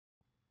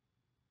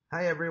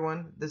Hi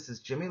everyone, this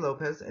is Jimmy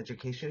Lopez,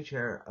 Education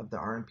Chair of the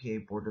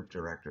RNPA Board of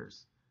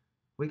Directors.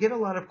 We get a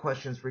lot of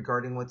questions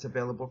regarding what's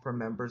available for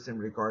members in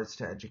regards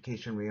to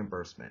education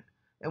reimbursement,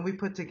 and we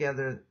put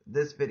together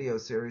this video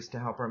series to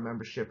help our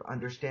membership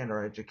understand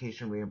our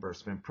education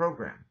reimbursement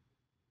program.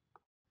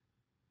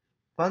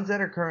 Funds that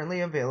are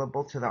currently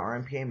available to the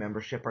RNPA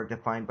membership are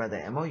defined by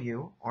the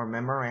MOU, or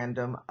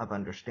Memorandum of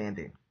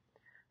Understanding.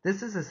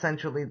 This is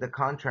essentially the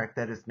contract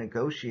that is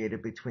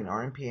negotiated between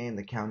RNPA and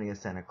the County of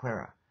Santa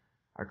Clara.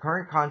 Our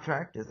current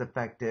contract is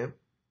effective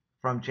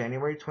from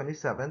January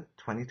 27,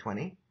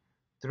 2020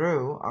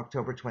 through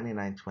October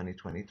 29,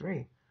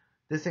 2023.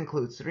 This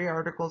includes 3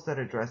 articles that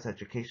address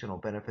educational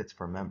benefits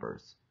for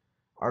members.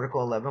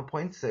 Article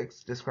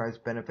 11.6 describes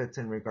benefits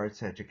in regards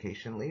to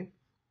education leave.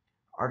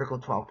 Article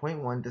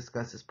 12.1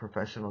 discusses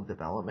professional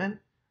development.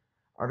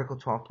 Article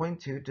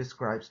 12.2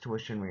 describes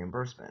tuition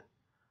reimbursement.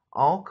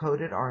 All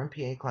coded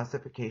RNPA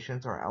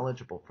classifications are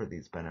eligible for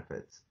these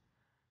benefits.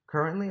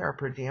 Currently, our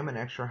per diem and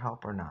extra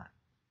help are not.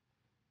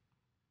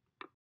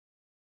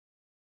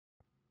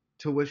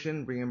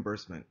 Tuition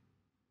reimbursement.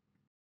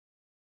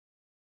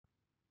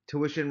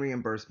 Tuition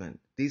reimbursement.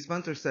 These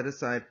funds are set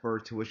aside for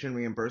tuition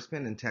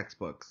reimbursement and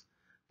textbooks.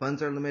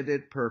 Funds are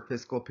limited per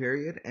fiscal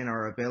period and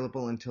are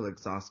available until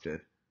exhausted.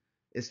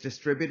 It's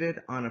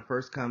distributed on a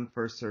first-come,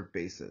 first-served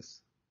basis.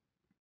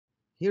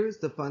 Here is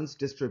the funds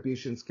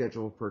distribution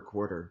schedule per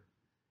quarter.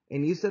 A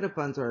new set of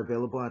funds are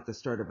available at the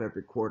start of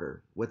every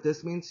quarter. What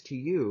this means to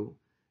you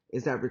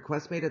is that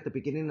requests made at the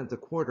beginning of the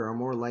quarter are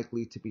more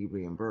likely to be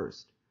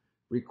reimbursed.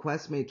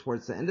 Requests made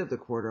towards the end of the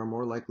quarter are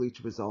more likely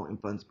to result in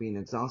funds being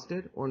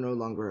exhausted or no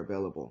longer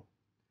available.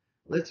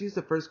 Let's use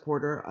the first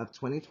quarter of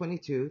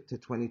 2022 to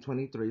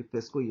 2023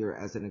 fiscal year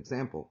as an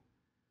example.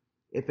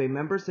 If a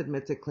member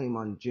submits a claim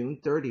on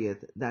June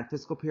 30th, that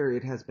fiscal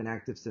period has been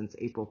active since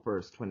April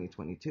 1st,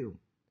 2022,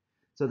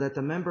 so that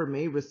the member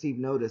may receive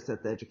notice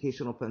that the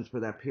educational funds for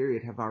that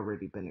period have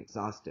already been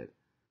exhausted.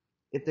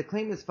 If the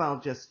claim is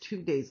filed just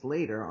 2 days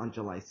later on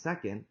July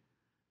 2nd,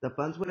 the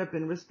funds would have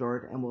been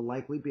restored and will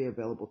likely be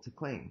available to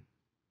claim.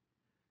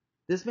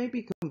 This may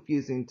be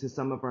confusing to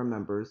some of our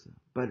members,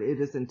 but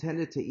it is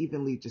intended to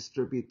evenly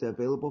distribute the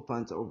available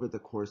funds over the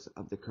course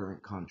of the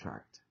current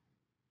contract.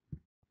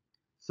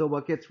 So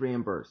what gets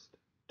reimbursed?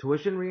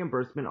 Tuition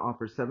reimbursement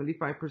offers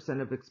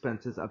 75% of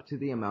expenses up to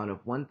the amount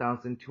of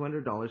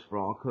 $1,200 for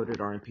all coded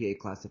RNPA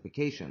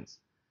classifications.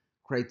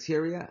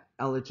 Criteria: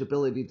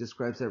 eligibility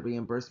describes that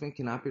reimbursement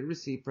cannot be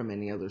received from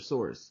any other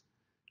source.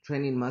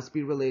 Training must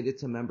be related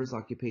to members'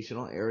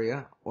 occupational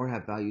area or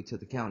have value to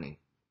the county.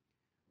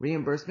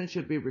 Reimbursement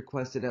should be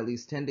requested at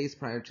least 10 days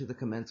prior to the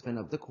commencement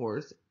of the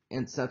course,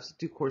 and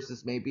substitute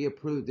courses may be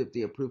approved if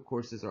the approved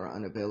courses are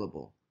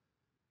unavailable.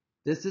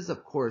 This is,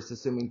 of course,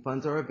 assuming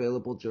funds are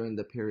available during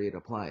the period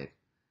applied.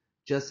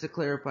 Just to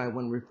clarify,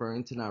 when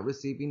referring to not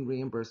receiving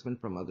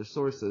reimbursement from other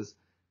sources,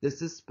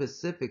 this is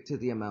specific to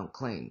the amount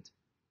claimed.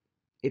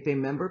 If a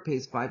member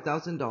pays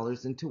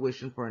 $5,000 in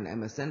tuition for an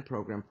MSN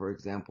program, for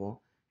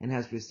example, and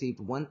has received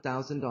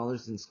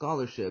 $1,000 in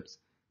scholarships,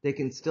 they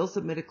can still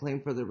submit a claim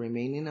for the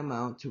remaining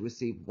amount to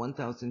receive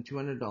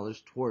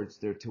 $1,200 towards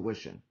their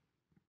tuition.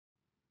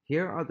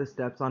 Here are the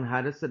steps on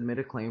how to submit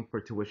a claim for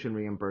tuition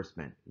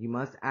reimbursement. You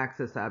must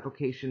access the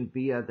application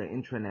via the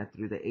intranet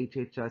through the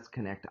HHS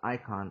Connect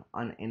icon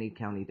on any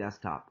county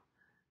desktop.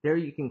 There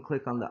you can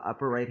click on the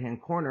upper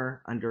right-hand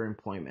corner under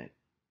Employment.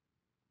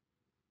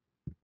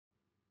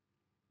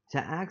 To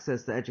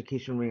access the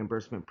Education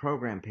Reimbursement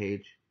Program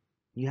page,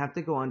 you have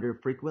to go under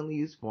Frequently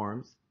Used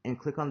Forms and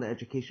click on the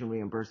Education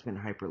Reimbursement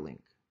hyperlink.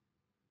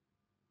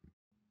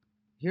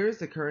 Here is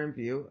the current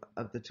view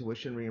of the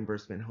tuition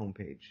reimbursement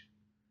homepage.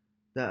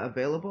 The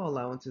available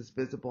allowance is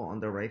visible on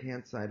the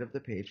right-hand side of the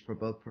page for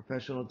both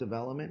professional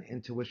development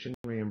and tuition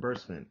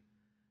reimbursement.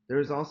 There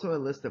is also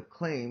a list of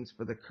claims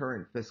for the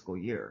current fiscal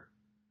year.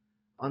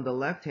 On the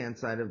left-hand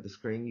side of the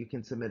screen, you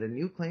can submit a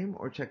new claim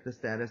or check the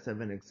status of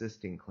an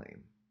existing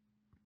claim.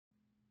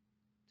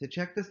 To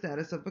check the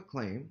status of a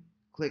claim,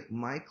 click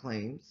My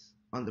Claims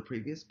on the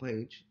previous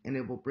page, and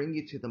it will bring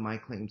you to the My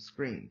Claims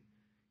screen.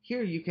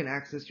 Here you can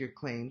access your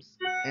claims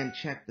and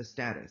check the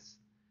status.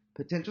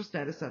 Potential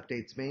status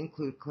updates may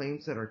include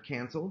claims that are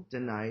canceled,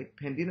 denied,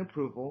 pending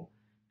approval,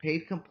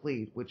 paid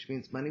complete, which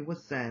means money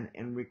was sent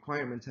and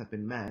requirements have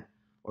been met,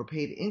 or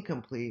paid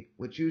incomplete,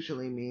 which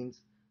usually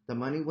means the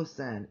money was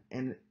sent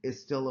and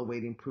is still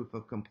awaiting proof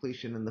of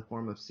completion in the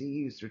form of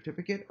CEU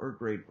certificate or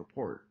grade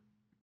report.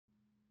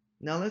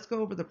 Now let's go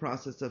over the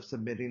process of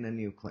submitting a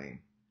new claim.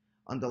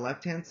 On the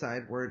left-hand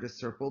side, where it is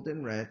circled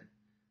in red,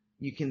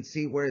 you can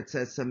see where it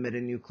says Submit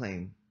a New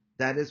Claim.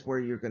 That is where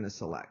you're going to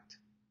select.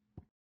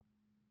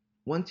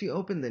 Once you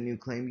open the new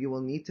claim, you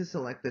will need to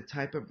select the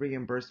type of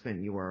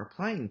reimbursement you are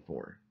applying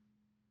for.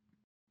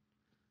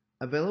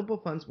 Available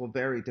funds will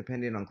vary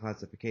depending on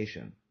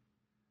classification.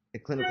 A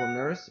clinical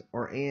nurse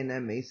or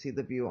A&M may see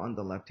the view on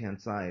the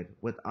left-hand side,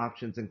 with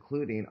options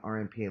including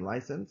RNPA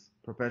license,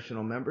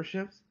 professional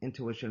memberships, and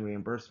tuition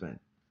reimbursement.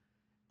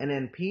 An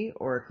NP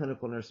or a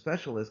clinical nurse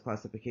specialist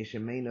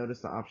classification may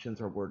notice the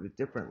options are worded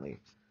differently.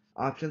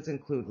 Options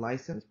include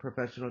license,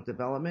 professional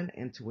development,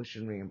 and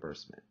tuition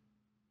reimbursement.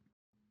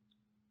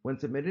 When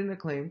submitting a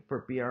claim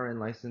for BRN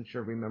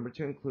licensure, remember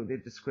to include a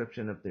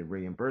description of the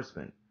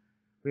reimbursement.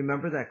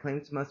 Remember that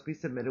claims must be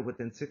submitted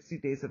within 60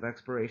 days of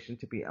expiration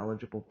to be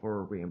eligible for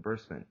a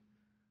reimbursement.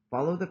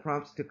 Follow the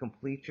prompts to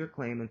complete your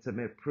claim and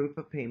submit proof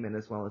of payment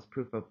as well as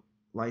proof of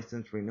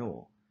license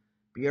renewal.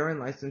 BRN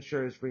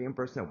licensure is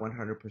reimbursed at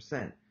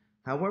 100%.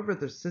 However,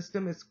 the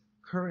system is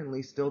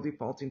currently still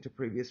defaulting to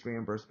previous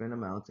reimbursement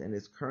amounts and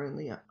is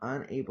currently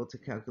unable to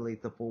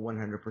calculate the full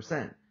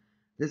 100%.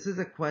 This is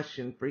a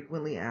question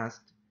frequently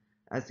asked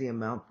as the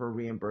amount for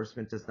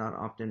reimbursement does not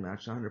often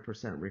match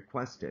 100%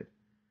 requested.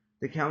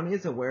 The county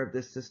is aware of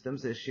this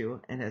system's issue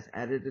and has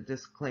added a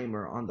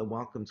disclaimer on the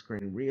welcome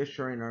screen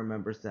reassuring our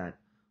members that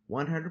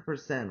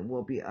 100%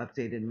 will be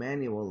updated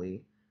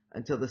manually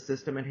until the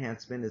system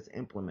enhancement is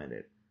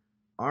implemented.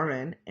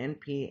 RN,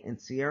 NP, and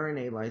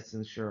CRNA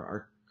licensure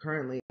are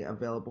currently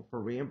available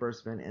for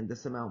reimbursement, and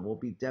this amount will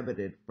be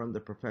debited from the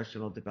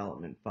Professional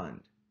Development Fund.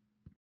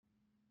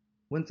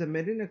 When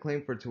submitting a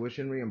claim for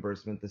tuition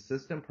reimbursement, the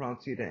system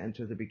prompts you to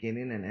enter the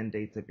beginning and end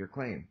dates of your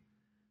claim.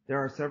 There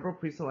are several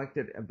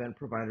pre-selected event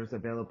providers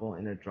available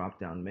in a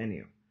drop-down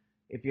menu.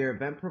 If your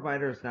event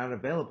provider is not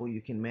available,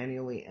 you can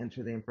manually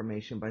enter the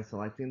information by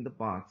selecting the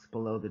box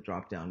below the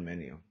drop-down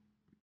menu.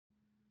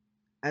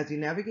 As you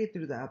navigate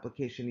through the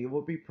application, you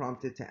will be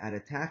prompted to add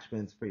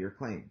attachments for your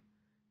claim.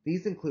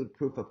 These include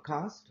proof of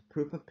cost,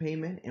 proof of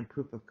payment, and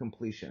proof of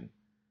completion.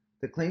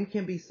 The claim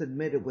can be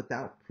submitted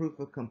without proof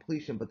of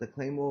completion, but the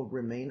claim will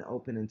remain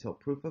open until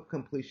proof of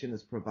completion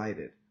is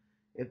provided.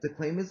 If the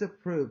claim is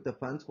approved, the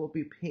funds will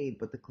be paid,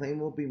 but the claim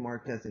will be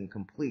marked as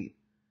incomplete.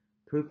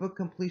 Proof of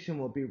completion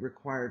will be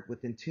required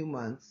within 2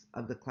 months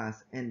of the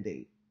class end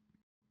date.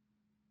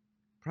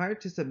 Prior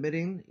to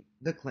submitting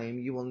the claim,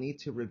 you will need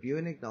to review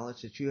and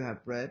acknowledge that you have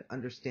read,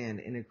 understand,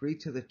 and agree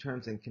to the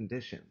terms and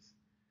conditions.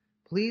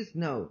 Please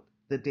note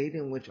the date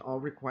in which all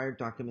required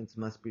documents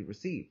must be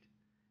received.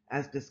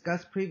 As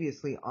discussed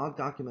previously, all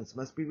documents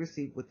must be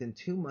received within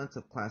 2 months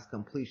of class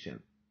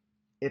completion.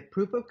 If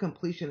proof of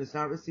completion is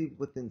not received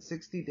within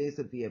 60 days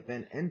of the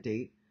event end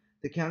date,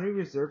 the county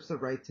reserves the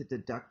right to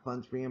deduct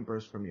funds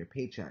reimbursed from your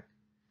paycheck.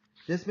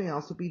 This may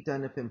also be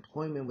done if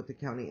employment with the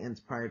county ends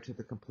prior to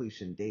the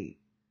completion date.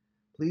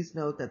 Please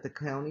note that the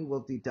county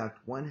will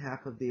deduct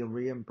 1/2 of the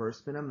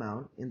reimbursement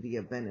amount in the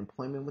event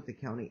employment with the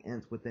county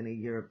ends within a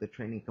year of the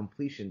training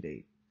completion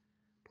date.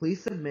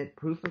 Please submit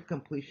proof of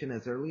completion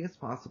as early as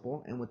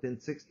possible and within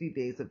 60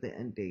 days of the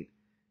end date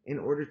in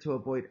order to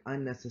avoid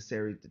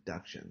unnecessary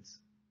deductions.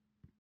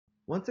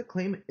 Once a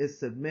claim is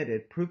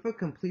submitted, proof of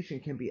completion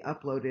can be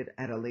uploaded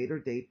at a later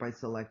date by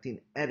selecting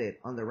Edit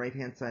on the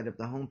right-hand side of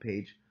the home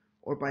page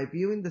or by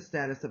viewing the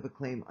status of a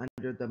claim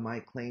under the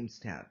My Claims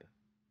tab.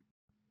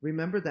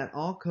 Remember that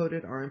all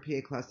coded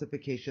RNPA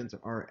classifications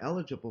are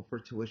eligible for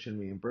tuition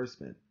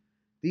reimbursement.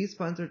 These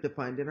funds are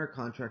defined in our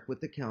contract with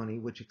the county,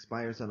 which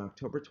expires on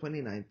October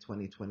 29,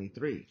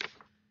 2023.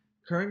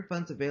 Current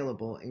funds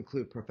available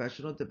include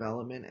professional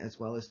development as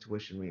well as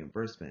tuition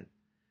reimbursement.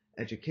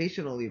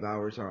 Educational leave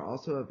hours are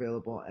also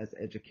available as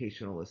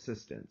educational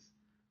assistance.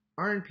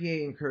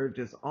 RNPA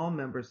encourages all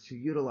members to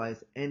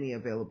utilize any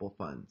available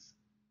funds.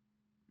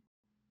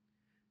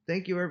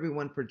 Thank you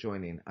everyone for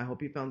joining. I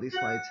hope you found these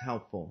slides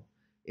helpful.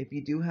 If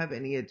you do have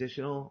any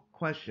additional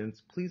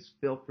questions, please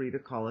feel free to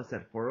call us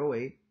at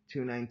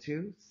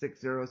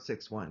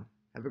 408-292-6061.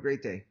 Have a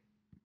great day.